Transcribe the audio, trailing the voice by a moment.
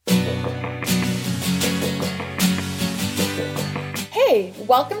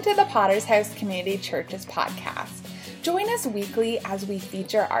Welcome to the Potter's House Community Church's podcast. Join us weekly as we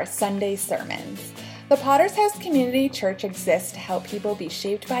feature our Sunday sermons. The Potter's House Community Church exists to help people be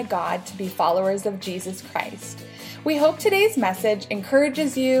shaped by God to be followers of Jesus Christ. We hope today's message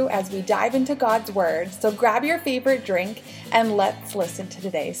encourages you as we dive into God's Word, so grab your favorite drink and let's listen to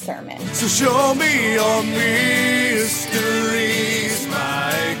today's sermon. So show me your mysteries,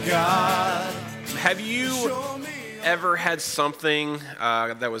 my God. Have you ever had something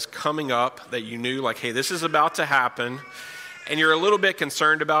that was coming up that you knew, like, hey, this is about to happen, and you're a little bit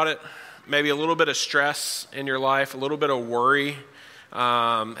concerned about it? Maybe a little bit of stress in your life, a little bit of worry.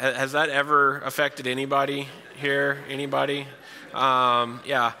 Has that ever affected anybody here? Anybody?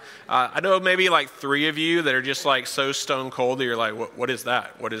 I know maybe like three of you that are just like so stone cold that you're like, what is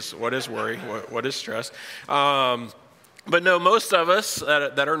that? What is worry? What is stress? But no, most of us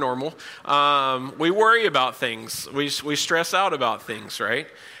that are normal, we worry about things. We stress out about things, right?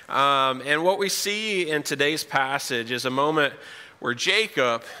 And what we see in today's passage is a moment where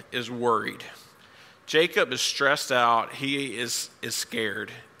Jacob is worried. Jacob is stressed out. He is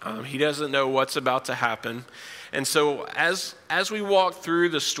scared. He doesn't know what's about to happen. And so as we walk through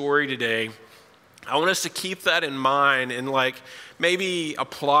the story today, I want us to keep that in mind and like maybe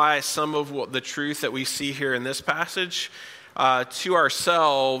apply some of the truth that we see here in this passage to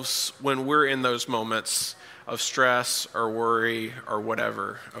ourselves when we're in those moments of stress or worry or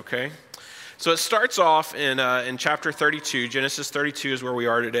whatever, okay? So it starts off in chapter 32. Genesis 32 is where we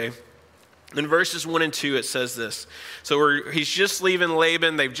are today. In verses 1 and 2, it says this. So he's just leaving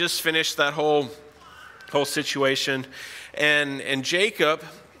Laban. They've just finished that whole situation. And Jacob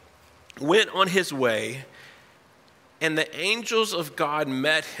went on his way, and the angels of God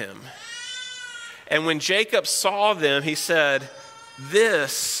met him. And when Jacob saw them, he said,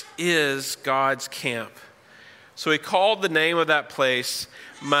 "This is God's camp." So he called the name of that place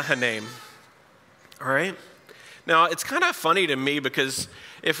Mahanaim. All right? Now, it's kind of funny to me because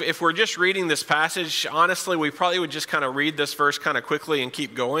if we're just reading this passage, honestly, we probably would just kind of read this verse kind of quickly and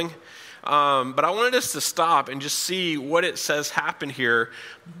keep going. But I wanted us to stop and just see what it says happen here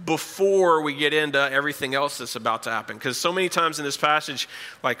before we get into everything else that's about to happen. Because so many times in this passage,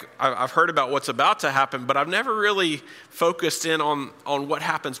 like I've heard about what's about to happen, but I've never really focused in on what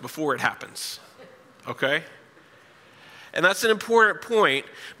happens before it happens. Okay? And that's an important point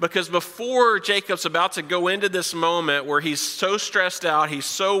because before Jacob's about to go into this moment where he's so stressed out, he's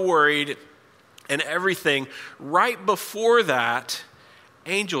so worried and everything, right before that,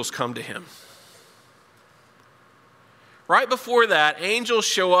 angels come to him. Right before that, angels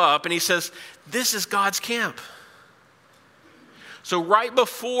show up and he says, "This is God's camp." So right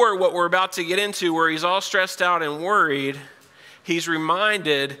before what we're about to get into where he's all stressed out and worried, he's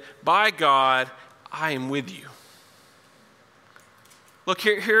reminded by God, "I am with you." Look,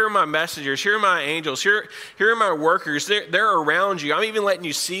 here are my messengers. Here are my angels. Here are my workers. They're around you. I'm even letting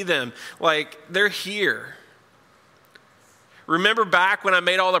you see them. Like, they're here. Remember back when I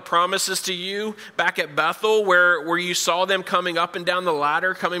made all the promises to you back at Bethel where you saw them coming up and down the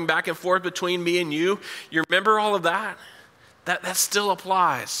ladder, coming back and forth between me and you? You remember all of that? That still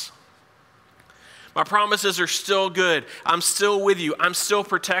applies. My promises are still good. I'm still with you. I'm still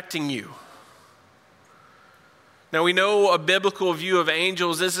protecting you. Now, we know a biblical view of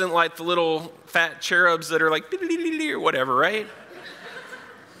angels isn't like the little fat cherubs that are like or whatever, right?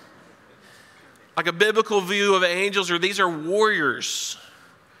 Like a biblical view of angels, or these are warriors.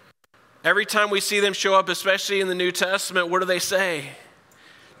 Every time we see them show up, especially in the New Testament, what do they say?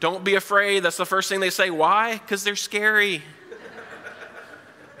 Don't be afraid. That's the first thing they say. Why? Because they're scary.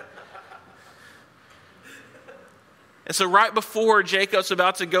 And so right before Jacob's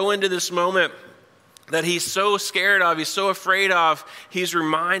about to go into this moment that he's so scared of, he's so afraid of, he's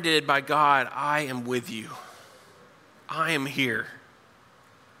reminded by God, "I am with you. I am here."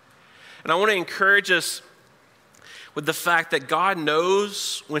 And I want to encourage us with the fact that God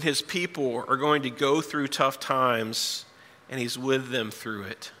knows when his people are going to go through tough times, and he's with them through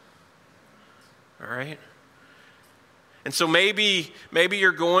it. All right? And so maybe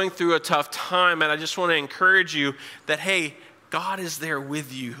you're going through a tough time, and I just want to encourage you that, hey, God is there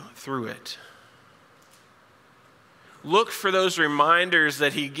with you through it. Look for those reminders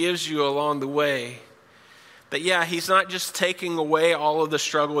that he gives you along the way. That, yeah, he's not just taking away all of the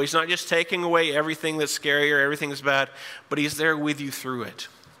struggle. He's not just taking away everything that's scary or everything that's bad, but he's there with you through it.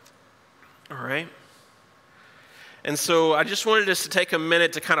 All right? And so I just wanted us to take a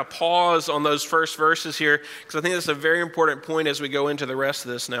minute to kind of pause on those first verses here, because I think that's a very important point as we go into the rest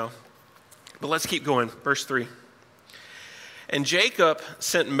of this now. But let's keep going. Verse 3. And Jacob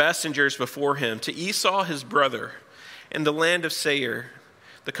sent messengers before him to Esau his brother in the land of Seir,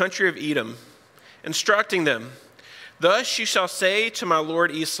 the country of Edom, instructing them, "Thus you shall say to my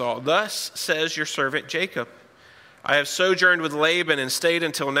lord Esau, thus says your servant Jacob, I have sojourned with Laban and stayed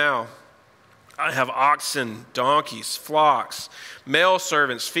until now. I have oxen, donkeys, flocks, male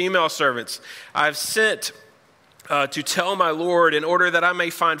servants, female servants. I have sent to tell my Lord in order that I may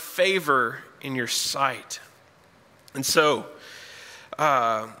find favor in your sight." And so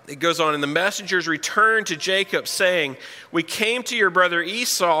it goes on, and the messengers returned to Jacob saying, "We came to your brother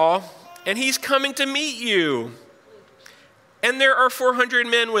Esau, and he's coming to meet you. And there are 400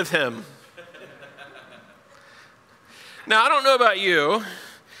 men with him." Now, I don't know about you,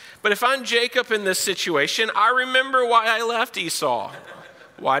 but if I'm Jacob in this situation, I remember why I left Esau.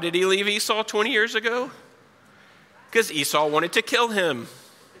 Why did he leave Esau 20 years ago? Because Esau wanted to kill him,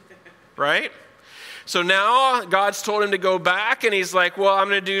 right? So now God's told him to go back, and he's like, well, I'm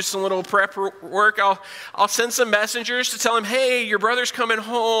going to do some little prep work. I'll send some messengers to tell him, hey, your brother's coming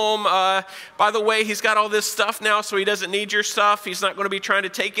home. By the way, he's got all this stuff now, so he doesn't need your stuff. He's not going to be trying to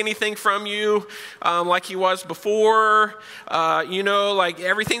take anything from you like he was before. Like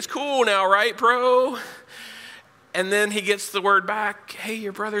everything's cool now, right, bro? And then he gets the word back, hey,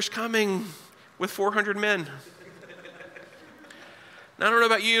 your brother's coming with 400 men. I don't know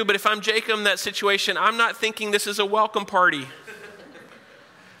about you, but if I'm Jacob in that situation, I'm not thinking this is a welcome party.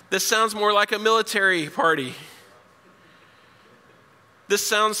 This sounds more like a military party. This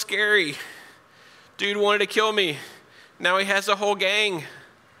sounds scary. Dude wanted to kill me. Now he has a whole gang.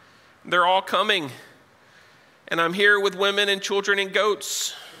 They're all coming. And I'm here with women and children and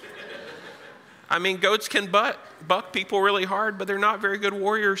goats. I mean, goats can buck people really hard, but they're not very good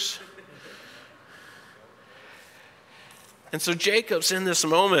warriors. And so Jacob's in this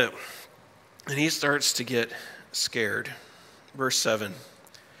moment, and he starts to get scared. Verse 7,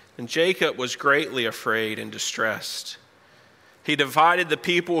 and Jacob was greatly afraid and distressed. He divided the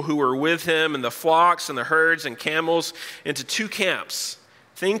people who were with him and the flocks and the herds and camels into two camps,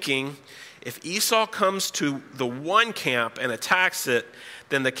 thinking, if Esau comes to the one camp and attacks it,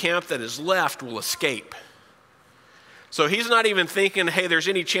 then the camp that is left will escape. So he's not even thinking, hey, there's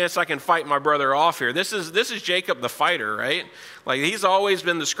any chance I can fight my brother off here. This is Jacob the fighter, right? Like he's always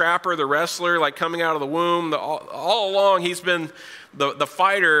been the scrapper, the wrestler, like coming out of the womb. All along he's been the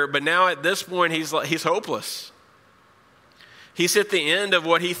fighter, but now at this point he's hopeless. He's at the end of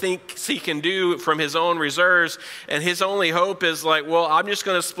what he thinks he can do from his own reserves, and his only hope is like, well, I'm just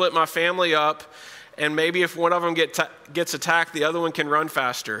going to split my family up, and maybe if one of them gets attacked, the other one can run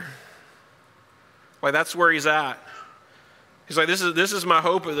faster. Like that's where he's at. He's like, this is my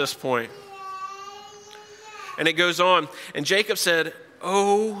hope at this point. And it goes on. And Jacob said,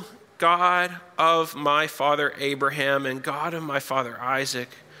 "O God of my father Abraham and God of my father Isaac,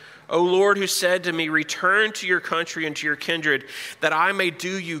 O Lord, who said to me, return to your country and to your kindred, that I may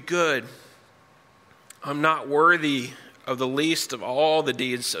do you good. I'm not worthy of the least of all the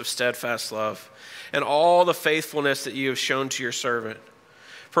deeds of steadfast love and all the faithfulness that you have shown to your servant.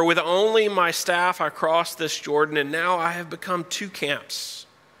 For with only my staff I crossed this Jordan, and now I have become two camps.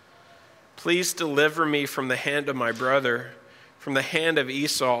 Please deliver me from the hand of my brother, from the hand of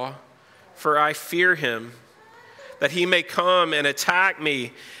Esau, for I fear him, that he may come and attack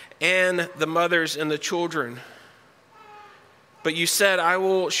me and the mothers and the children. But you said, I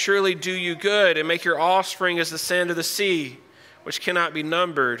will surely do you good and make your offspring as the sand of the sea, which cannot be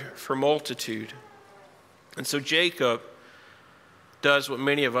numbered for multitude." And so Jacob does what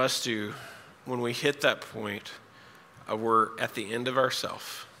many of us do when we hit that point of we're at the end of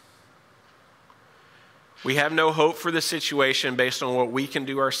ourselves. We have no hope for the situation based on what we can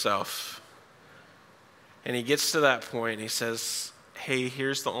do ourselves. And he gets to that point and he says, hey,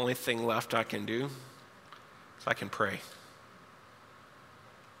 here's the only thing left I can do, is I can pray.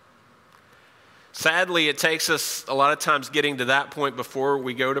 Sadly, it takes us a lot of times getting to that point before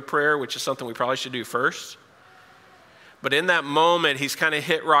we go to prayer, which is something we probably should do first. But in that moment, he's kind of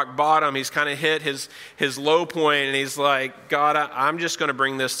hit rock bottom. He's kind of hit his low point, and he's like, God, I'm just going to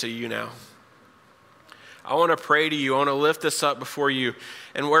bring this to you now. I want to pray to you. I want to lift this up before you.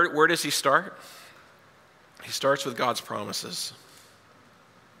 And where does he start? He starts with God's promises.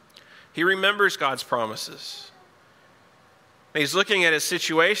 He remembers God's promises. He's looking at his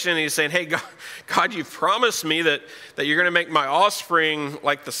situation, and he's saying, hey, God, you've promised me that you're going to make my offspring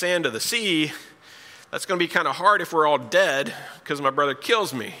like the sand of the sea. That's going to be kind of hard if we're all dead because my brother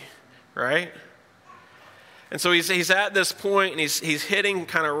kills me, right? And so he's at this point, and he's hitting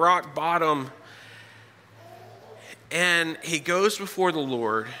kind of rock bottom. And he goes before the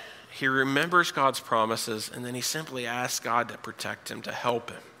Lord. He remembers God's promises, and then he simply asks God to protect him, to help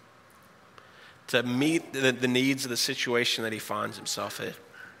him, to meet the needs of the situation that he finds himself in.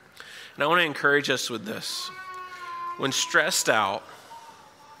 And I want to encourage us with this. When stressed out,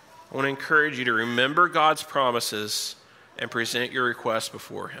 I want to encourage you to remember God's promises and present your requests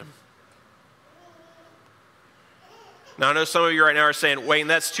before him. Now, I know some of you right now are saying, Wayne,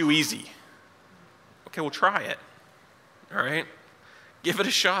 that's too easy. Okay, well, try it. All right? Give it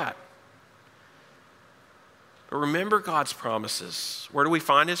a shot. But remember God's promises. Where do we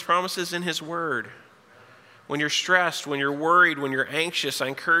find his promises? In his word. When you're stressed, when you're worried, when you're anxious, I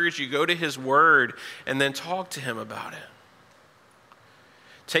encourage you, go to his word and then talk to him about it.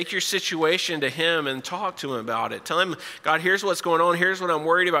 Take your situation to him and talk to him about it. Tell him, God, here's what's going on. Here's what I'm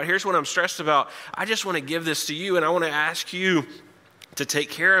worried about. Here's what I'm stressed about. I just want to give this to you, and I want to ask you to take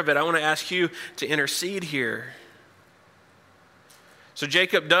care of it. I want to ask you to intercede here. So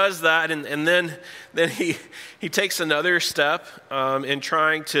Jacob does that, and then he takes another step in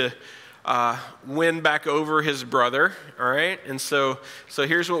trying to win back over his brother. All right, and so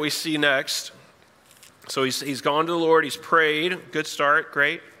here's what we see next. So he's gone to the Lord, he's prayed. Good start,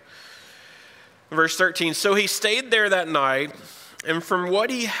 great. Verse 13, so he stayed there that night, and from what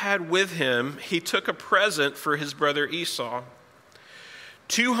he had with him, he took a present for his brother Esau,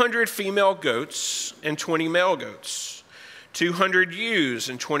 200 female goats and 20 male goats, 200 ewes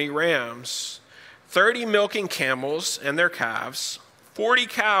and 20 rams, 30 milking camels and their calves, 40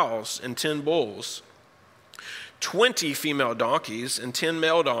 cows and 10 bulls, 20 female donkeys and 10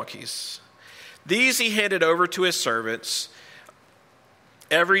 male donkeys. These he handed over to his servants,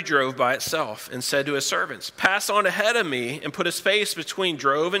 every drove by itself, and said to his servants, pass on ahead of me, and put a space between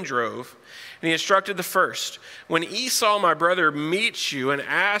drove and drove. And he instructed the first, when Esau, my brother, meets you and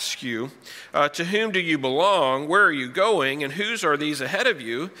asks you, to whom do you belong, where are you going, and whose are these ahead of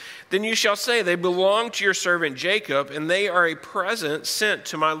you? Then you shall say, they belong to your servant Jacob, and they are a present sent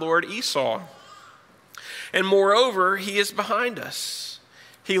to my lord Esau. And moreover, he is behind us.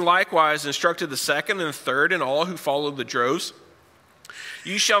 He likewise instructed the second and third and all who followed the droves.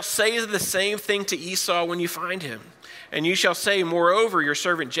 You shall say the same thing to Esau when you find him. And you shall say, moreover, your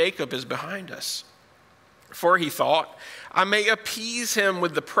servant Jacob is behind us. For he thought, I may appease him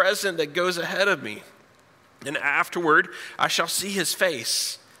with the present that goes ahead of me. And afterward I shall see his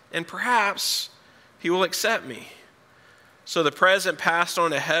face, and perhaps he will accept me. So the present passed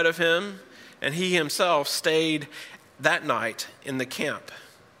on ahead of him, and he himself stayed that night in the camp.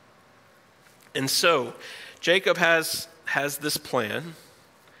 And so Jacob has this plan,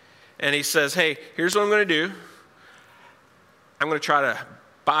 and he says, hey, here's what I'm going to do. I'm going to try to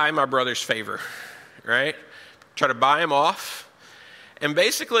buy my brother's favor, right? Try to buy him off. And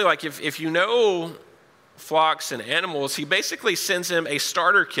basically, like if you know flocks and animals, he basically sends him a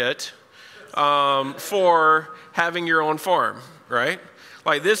starter kit for having your own farm, right?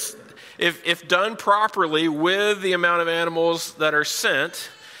 Like this, if done properly with the amount of animals that are sent,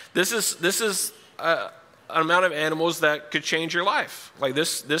 this is an amount of animals that could change your life. Like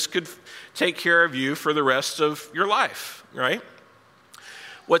this could take care of you for the rest of your life, right?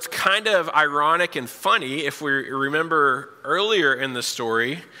 What's kind of ironic and funny, if we remember earlier in the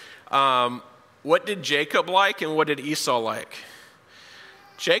story, what did Jacob like and what did Esau like?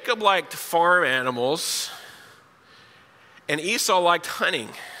 Jacob liked farm animals, and Esau liked hunting.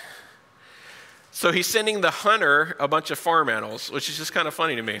 So he's sending the hunter a bunch of farm animals, which is just kind of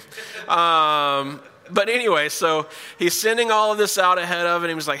funny to me. But anyway, so he's sending all of this out ahead of it.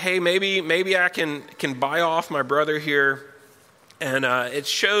 And he was like, hey, maybe I can buy off my brother here. And it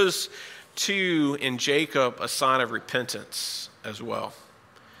shows, too, in Jacob a sign of repentance as well.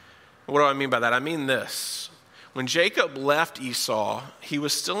 What do I mean by that? I mean this. When Jacob left Esau, he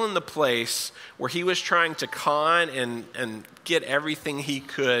was still in the place where he was trying to con and get everything he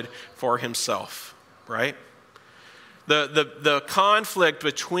could for himself, right? The conflict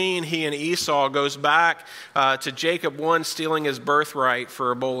between he and Esau goes back to Jacob, one, stealing his birthright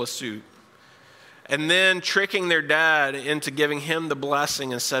for a bowl of soup, and then tricking their dad into giving him the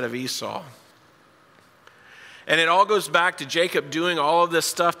blessing instead of Esau. And it all goes back to Jacob doing all of this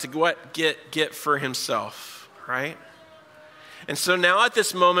stuff to get for himself, right? And so now at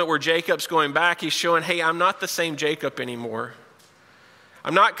this moment where Jacob's going back, he's showing, hey, I'm not the same Jacob anymore.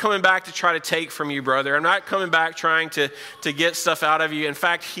 I'm not coming back to try to take from you, brother. I'm not coming back trying to get stuff out of you. In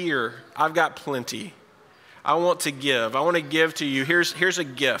fact, here, I've got plenty. I want to give. I want to give to you. Here's a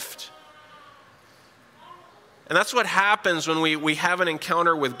gift. And that's what happens when we have an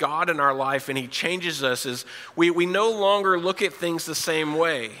encounter with God in our life and he changes us, is we no longer look at things the same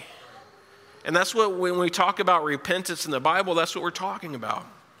way. And that's what, when we talk about repentance in the Bible, that's what we're talking about.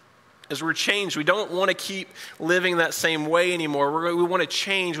 As we're changed, we don't want to keep living that same way anymore. We want to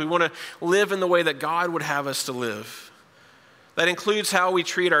change. We want to live in the way that God would have us to live. That includes how we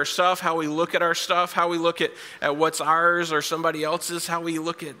treat our stuff, how we look at our stuff, how we look at what's ours or somebody else's, how we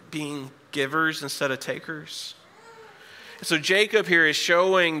look at being givers instead of takers. So Jacob here is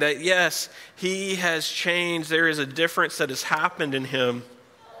showing that, yes, he has changed. There is a difference that has happened in him.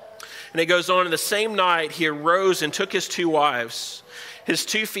 And it goes on, in the same night he arose and took his 2 wives, his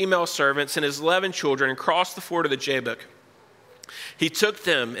 2 female servants, and his 11 children, and crossed the ford of the Jabbok. He took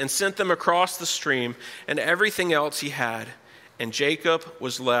them and sent them across the stream and everything else he had. And Jacob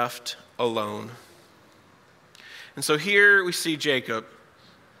was left alone. And so here we see Jacob.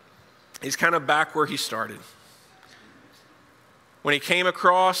 He's kind of back where he started. When he came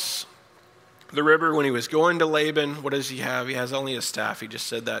across the river, when he was going to Laban, what does he have? He has only a staff. He just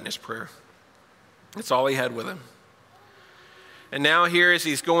said that in his prayer. That's all he had with him. And now here as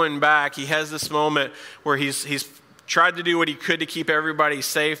he's going back, he has this moment where he's tried to do what he could to keep everybody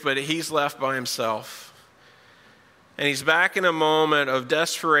safe, but he's left by himself. And he's back in a moment of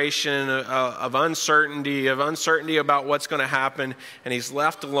desperation, of uncertainty about what's going to happen. And he's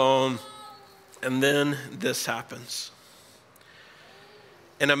left alone. And then this happens.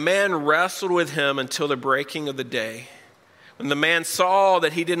 And a man wrestled with him until the breaking of the day. When the man saw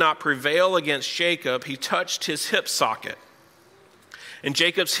that he did not prevail against Jacob, he touched his hip socket. And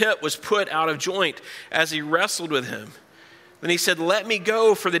Jacob's hip was put out of joint as he wrestled with him. Then he said, "Let me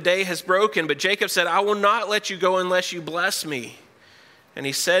go, for the day has broken." But Jacob said, "I will not let you go unless you bless me." And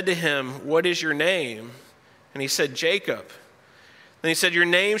he said to him, "What is your name?" And he said, "Jacob." Then he said, "Your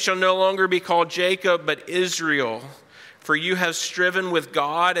name shall no longer be called Jacob, but Israel, for you have striven with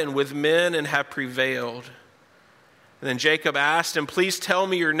God and with men and have prevailed." And then Jacob asked him, "Please tell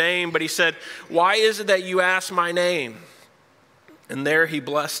me your name." But he said, "Why is it that you ask my name?" And there he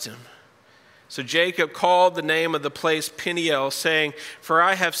blessed him. So Jacob called the name of the place Peniel, saying, "For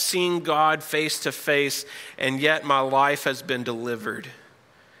I have seen God face to face, and yet my life has been delivered."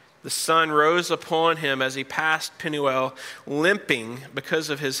 The sun rose upon him as he passed Peniel, limping because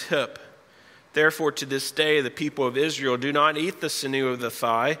of his hip. Therefore, to this day, the people of Israel do not eat the sinew of the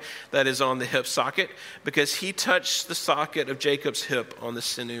thigh that is on the hip socket, because he touched the socket of Jacob's hip on the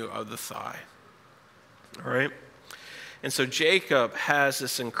sinew of the thigh. All right? And so Jacob has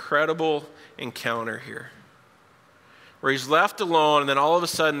this incredible encounter here where he's left alone, and then all of a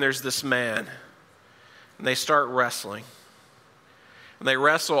sudden there's this man, and they start wrestling. And they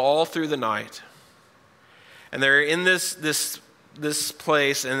wrestle all through the night. And they're in this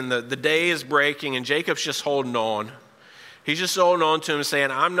place, and the day is breaking, and Jacob's just holding on. He's just holding on to him,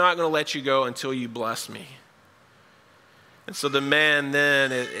 saying, "I'm not going to let you go until you bless me." And so the man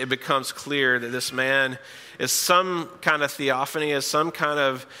then, it becomes clear that this man is some kind of theophany, is some kind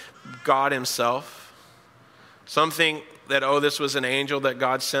of God himself. Some think that, this was an angel that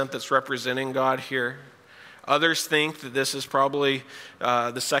God sent that's representing God here. Others think that this is probably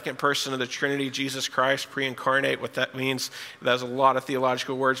the second person of the Trinity, Jesus Christ, pre-incarnate. What that means, there's a lot of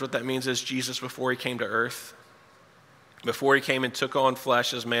theological words. What that means is Jesus before he came to earth. Before he came and took on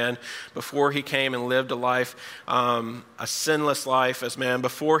flesh as man, before he came and lived a life, a sinless life as man,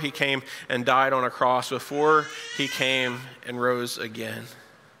 before he came and died on a cross, before he came and rose again.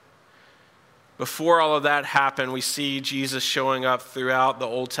 Before all of that happened, we see Jesus showing up throughout the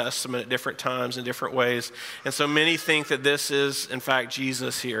Old Testament at different times in different ways. And so many think that this is, in fact,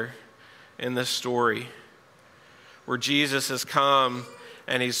 Jesus here in this story, where Jesus has come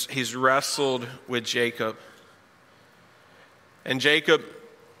and he's wrestled with Jacob. And Jacob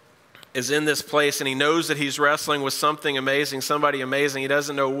is in this place, and he knows that he's wrestling with something amazing, somebody amazing. He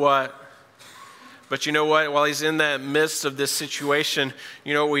doesn't know what. But you know what? While he's in that midst of this situation,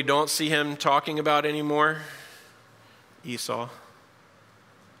 you know what we don't see him talking about anymore? Esau.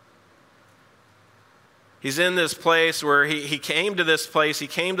 He's in this place where he came to this place. He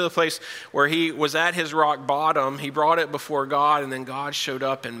came to the place where he was at his rock bottom. He brought it before God, and then God showed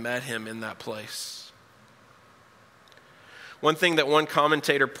up and met him in that place. One thing that one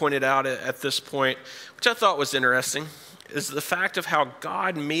commentator pointed out at this point, which I thought was interesting, is the fact of how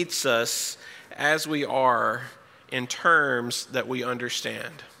God meets us as we are in terms that we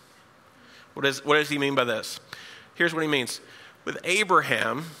understand. What does he mean by this? Here's what he means. With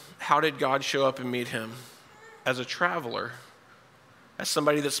Abraham, how did God show up and meet him? As a traveler, as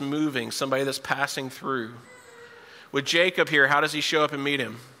somebody that's moving, somebody that's passing through. With Jacob here, how does he show up and meet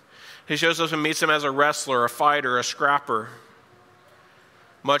him? He shows up and meets him as a wrestler, a fighter, a scrapper,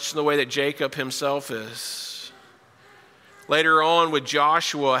 much in the way that Jacob himself is. Later on with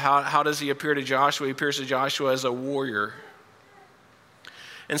Joshua, how does he appear to Joshua? He appears to Joshua as a warrior.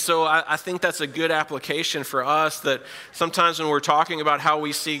 And so I think that's a good application for us, that sometimes when we're talking about how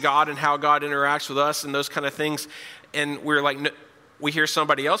we see God and how God interacts with us and those kind of things, and we're like, we hear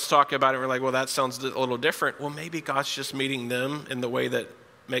somebody else talk about it, and we're like, well, that sounds a little different. Well, maybe God's just meeting them in the way that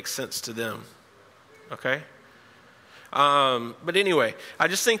makes sense to them, okay? But anyway, I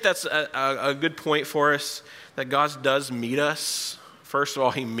just think that's a good point for us, that God does meet us. First of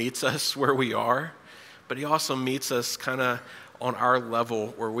all, he meets us where we are, but he also meets us kind of on our level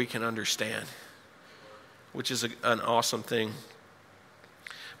where we can understand, which is an awesome thing.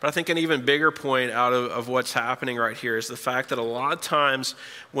 But I think an even bigger point out of what's happening right here is the fact that a lot of times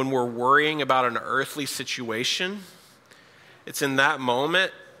when we're worrying about an earthly situation, it's in that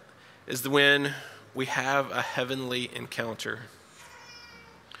moment is when we have a heavenly encounter.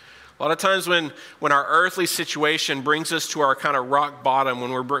 A lot of times when our earthly situation brings us to our kind of rock bottom,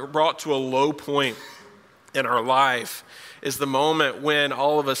 when we're brought to a low point in our life, is the moment when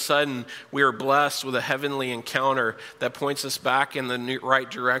all of a sudden we are blessed with a heavenly encounter that points us back in the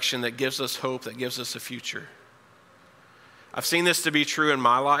right direction, that gives us hope, that gives us a future. I've seen this to be true in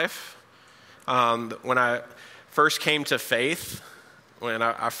my life. When I first came to faith, when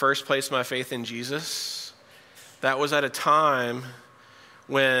I first placed my faith in Jesus, that was at a time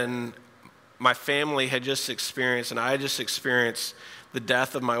when my family had just experienced, and I had just experienced, the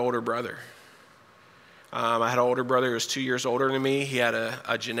death of my older brother. I had an older brother who was 2 years older than me. He had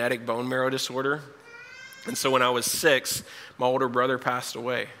a genetic bone marrow disorder. And so when I was 6, my older brother passed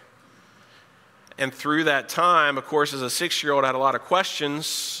away. And through that time, of course, as a 6-year-old, I had a lot of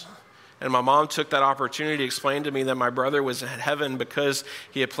questions. And my mom took that opportunity to explain to me that my brother was in heaven because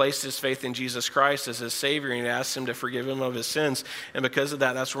he had placed his faith in Jesus Christ as his Savior, and he asked him to forgive him of his sins. And because of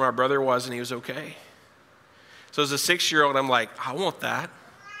that, that's where my brother was, and he was okay. So as a 6-year-old, I'm like, I want that.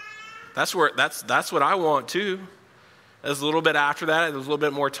 That's what I want too. There's a little bit after that, there was a little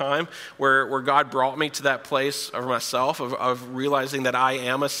bit more time where God brought me to that place of myself, of realizing that I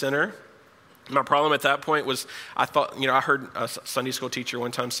am a sinner. My problem at that point was I thought, I heard a Sunday school teacher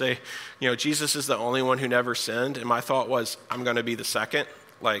one time say, Jesus is the only one who never sinned. And my thought was, I'm going to be the second.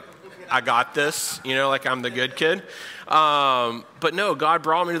 Like, I got this, like I'm the good kid. But no, God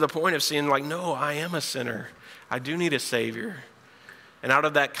brought me to the point of seeing like, no, I am a sinner. I do need a Savior. And out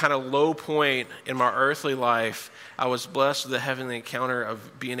of that kind of low point in my earthly life, I was blessed with the heavenly encounter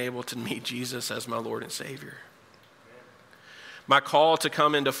of being able to meet Jesus as my Lord and Savior. My call to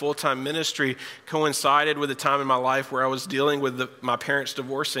come into full-time ministry coincided with a time in my life where I was dealing with my parents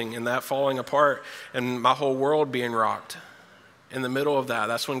divorcing and that falling apart and my whole world being rocked. In the middle of that,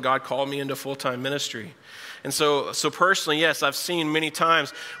 that's when God called me into full-time ministry. And so personally, yes, I've seen many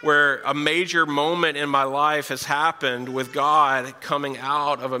times where a major moment in my life has happened with God coming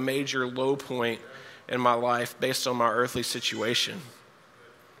out of a major low point in my life based on my earthly situation.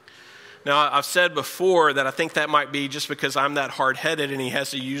 Now, I've said before that I think that might be just because I'm that hard-headed and he has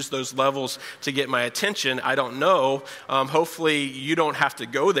to use those levels to get my attention. I don't know. Hopefully, you don't have to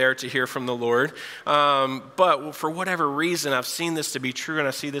go there to hear from the Lord. But for whatever reason, I've seen this to be true, and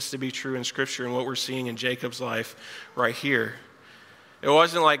I see this to be true in Scripture and what we're seeing in Jacob's life right here. It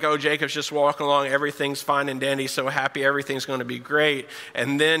wasn't like, Jacob's just walking along, everything's fine and dandy, so happy, everything's going to be great,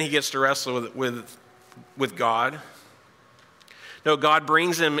 and then he gets to wrestle with God. No, God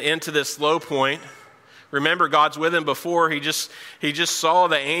brings him into this low point. Remember, God's with him before. He just saw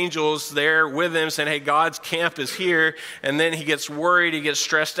the angels there with him saying, hey, God's camp is here. And then he gets worried, he gets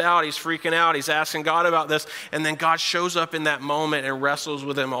stressed out, he's freaking out, he's asking God about this. And then God shows up in that moment and wrestles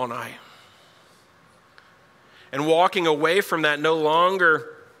with him all night. And walking away from that no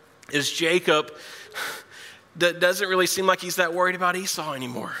longer is Jacob. That doesn't really seem like he's that worried about Esau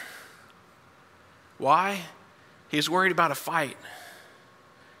anymore. Why? He's worried about a fight.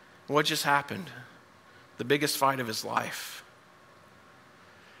 What just happened? The biggest fight of his life.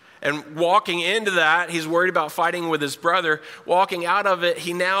 And walking into that, he's worried about fighting with his brother. Walking out of it,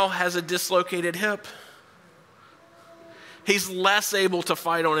 he now has a dislocated hip. He's less able to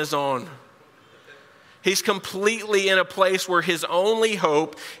fight on his own. He's completely in a place where his only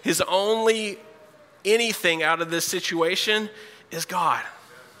hope, his only anything out of this situation is God.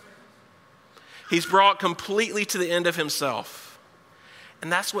 He's brought completely to the end of himself. And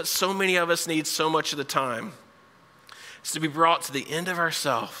that's what so many of us need so much of the time, is to be brought to the end of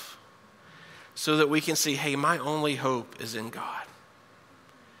ourselves so that we can see, hey, my only hope is in God.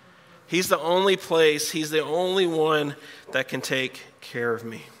 He's the only place, he's the only one that can take care of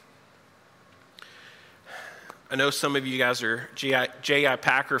me. I know some of you guys are J.I.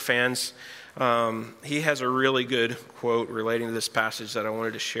 Packer fans. He has a really good quote relating to this passage that I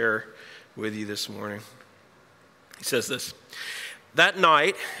wanted to share with you this morning. He says this: That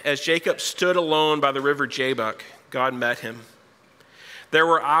night, as Jacob stood alone by the river Jabbok, God met him. There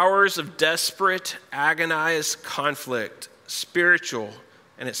were hours of desperate, agonized conflict, spiritual,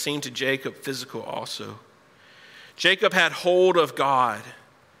 and it seemed to Jacob physical also. Jacob had hold of God,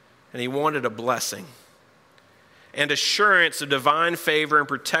 and he wanted a blessing and assurance of divine favor and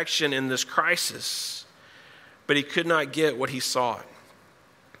protection in this crisis, but he could not get what he sought.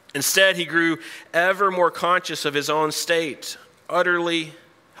 Instead, he grew ever more conscious of his own state, utterly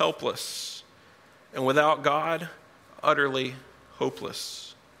helpless, and without God, utterly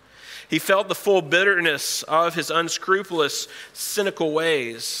hopeless. He felt the full bitterness of his unscrupulous, cynical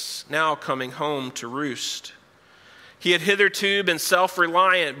ways now coming home to roost. He had hitherto been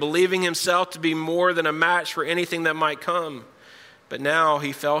self-reliant, believing himself to be more than a match for anything that might come. But now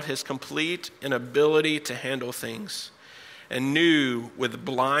he felt his complete inability to handle things and knew with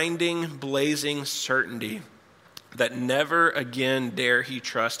blinding, blazing certainty that never again dare he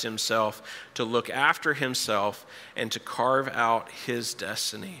trust himself to look after himself and to carve out his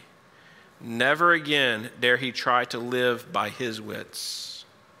destiny. Never again dare he try to live by his wits.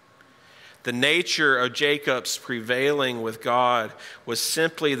 The nature of Jacob's prevailing with God was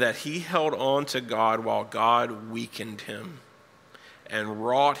simply that he held on to God while God weakened him and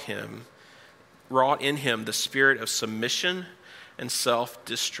wrought in him the spirit of submission and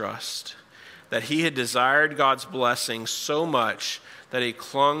self-distrust. That he had desired God's blessing so much that he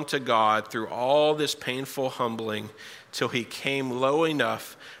clung to God through all this painful humbling till he came low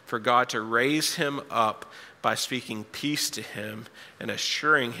enough for God to raise him up by speaking peace to him and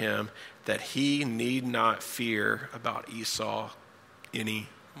assuring him that he need not fear about Esau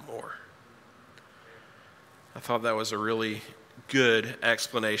anymore. I thought that was a really good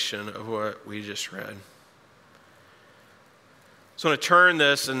explanation of what we just read. So I'm going to turn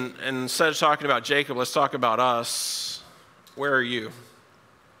this, and instead of talking about Jacob, let's talk about us. Where are you?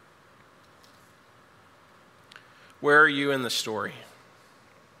 Where are you in the story?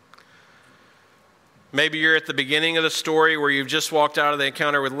 Maybe you're at the beginning of the story where you've just walked out of the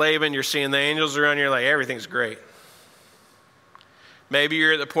encounter with Laban, you're seeing the angels around you, you're like, everything's great. Maybe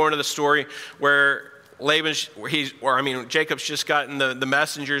you're at the point of the story where Jacob's just gotten the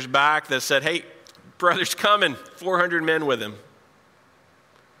messengers back that said, hey, brother's coming, 400 men with him.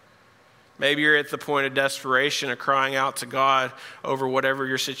 Maybe you're at the point of desperation of crying out to God over whatever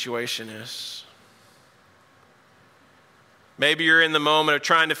your situation is. Maybe you're in the moment of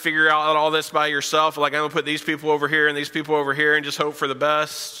trying to figure out all this by yourself, like I'm going to put these people over here and these people over here and just hope for the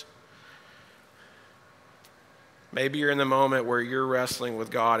best. Maybe you're in the moment where you're wrestling with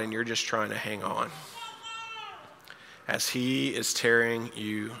God and you're just trying to hang on as he is tearing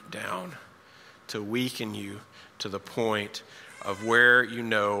you down to weaken you to the point of where you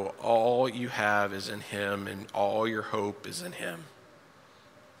know all you have is in him and all your hope is in him.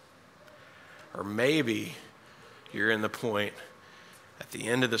 Or maybe you're in the point at the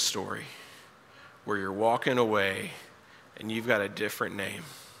end of the story where you're walking away and you've got a different name.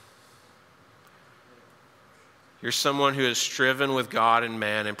 You're someone who has striven with God and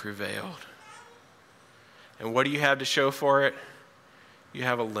man and prevailed. And what do you have to show for it? You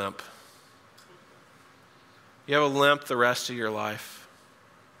have a limp. You have a limp the rest of your life.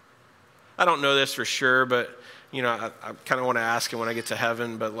 I don't know this for sure, but I kind of want to ask him when I get to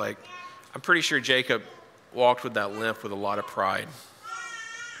heaven, but I'm pretty sure Jacob walked with that limp with a lot of pride.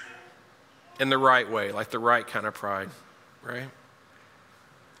 In the right way, like the right kind of pride, right?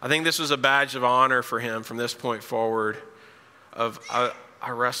 I think this was a badge of honor for him from this point forward of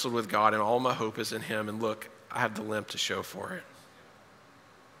I wrestled with God and all my hope is in him, and look, I have the limp to show for it.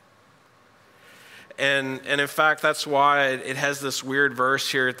 And in fact, that's why it has this weird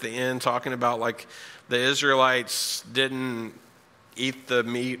verse here at the end talking about the Israelites didn't eat the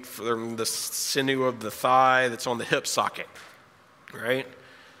meat from the sinew of the thigh that's on the hip socket, right?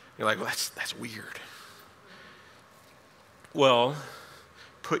 You're like, well, that's weird. Well,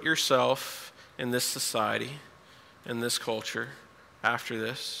 put yourself in this society, in this culture, after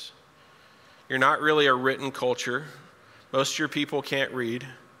this. You're not really a written culture. Most of your people can't read.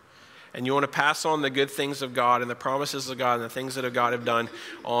 And you want to pass on the good things of God and the promises of God and the things that God have done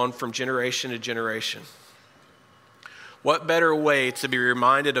on from generation to generation. What better way to be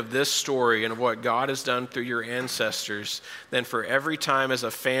reminded of this story and of what God has done through your ancestors than for every time as a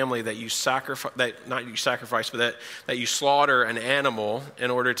family that you that you slaughter an animal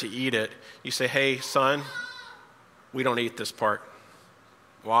in order to eat it, you say, hey, son, we don't eat this part.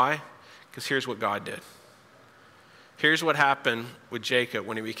 Why? Because here's what God did. Here's what happened with Jacob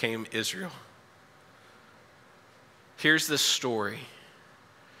when he became Israel. Here's this story.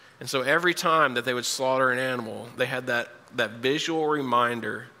 And so every time that they would slaughter an animal, they had that visual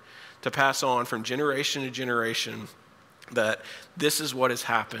reminder to pass on from generation to generation that this is what has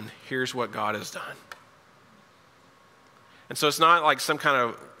happened. Here's what God has done. And so it's not like some kind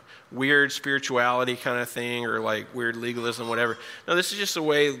of weird spirituality kind of thing or like weird legalism, whatever. No, this is just a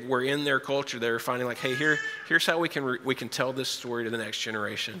way where in their culture they're finding like, hey, here's how we can tell this story to the next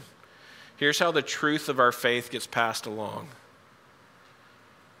generation. Here's how the truth of our faith gets passed along.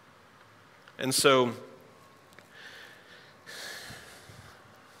 And so I'm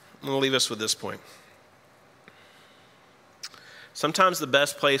going to leave us with this point. Sometimes the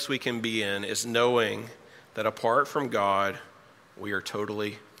best place we can be in is knowing that apart from God, we are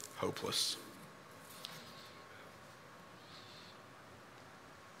totally hopeless.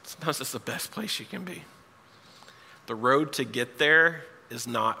 Sometimes it's the best place you can be. The road to get there is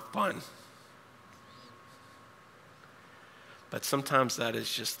not fun. But sometimes that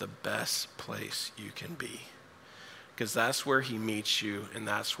is just the best place you can be. Because that's where he meets you, and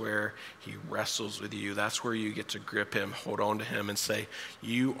that's where he wrestles with you. That's where you get to grip him, hold on to him, and say,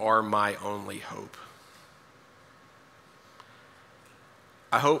 you are my only hope.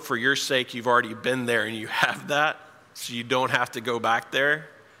 I hope for your sake you've already been there and you have that, so you don't have to go back there.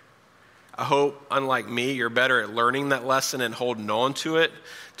 I hope, unlike me, you're better at learning that lesson and holding on to it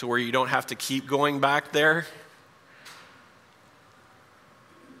to where you don't have to keep going back there.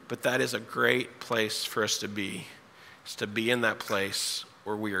 But that is a great place for us to be. It's to be in that place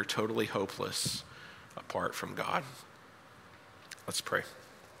where we are totally hopeless apart from God. Let's pray.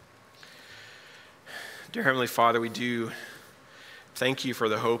 Dear Heavenly Father, we do thank you for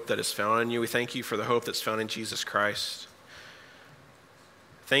the hope that is found in you. We thank you for the hope that's found in Jesus Christ.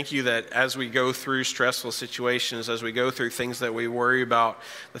 Thank you that as we go through stressful situations, as we go through things that we worry about,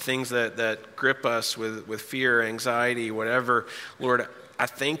 the things that grip us with fear, anxiety, whatever, Lord, I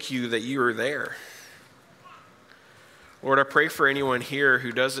thank you that you are there. Lord, I pray for anyone here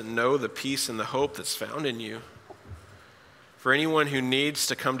who doesn't know the peace and the hope that's found in you. For anyone who needs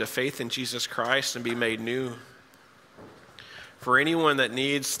to come to faith in Jesus Christ and be made new. For anyone that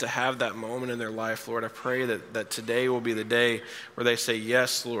needs to have that moment in their life, Lord, I pray that today will be the day where they say,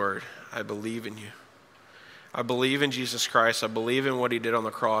 yes, Lord, I believe in you. I believe in Jesus Christ. I believe in what he did on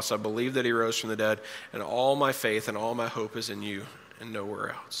the cross. I believe that he rose from the dead. And all my faith and all my hope is in you and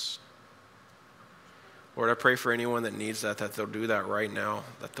nowhere else. Lord, I pray for anyone that needs that they'll do that right now,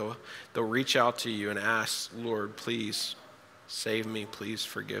 that they'll reach out to you and ask, Lord, please save me, please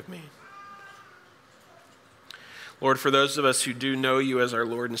forgive me. Lord, for those of us who do know you as our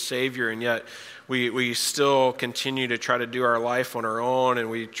Lord and Savior, and yet we still continue to try to do our life on our own, and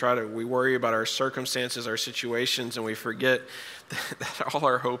we worry about our circumstances, our situations, and we forget that all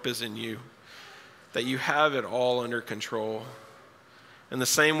our hope is in you, that you have it all under control. In the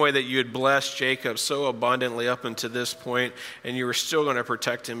same way that you had blessed Jacob so abundantly up until this point, and you were still going to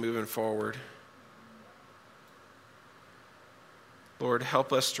protect him moving forward. Lord,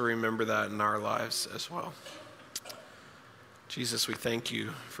 help us to remember that in our lives as well. Jesus, we thank you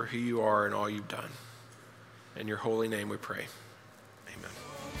for who you are and all you've done. In your holy name we pray. Amen.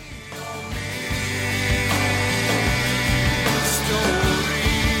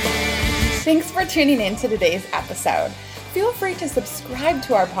 Thanks for tuning in to today's episode. Feel free to subscribe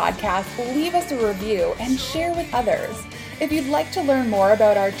to our podcast, leave us a review, and share with others. If you'd like to learn more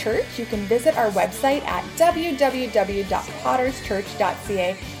about our church, you can visit our website at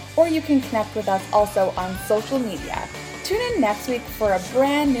www.potterschurch.ca, or you can connect with us also on social media. Tune in next week for a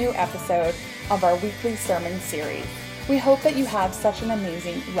brand new episode of our weekly sermon series. We hope that you have such an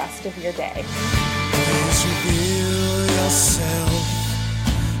amazing rest of your day. Please reveal yourself.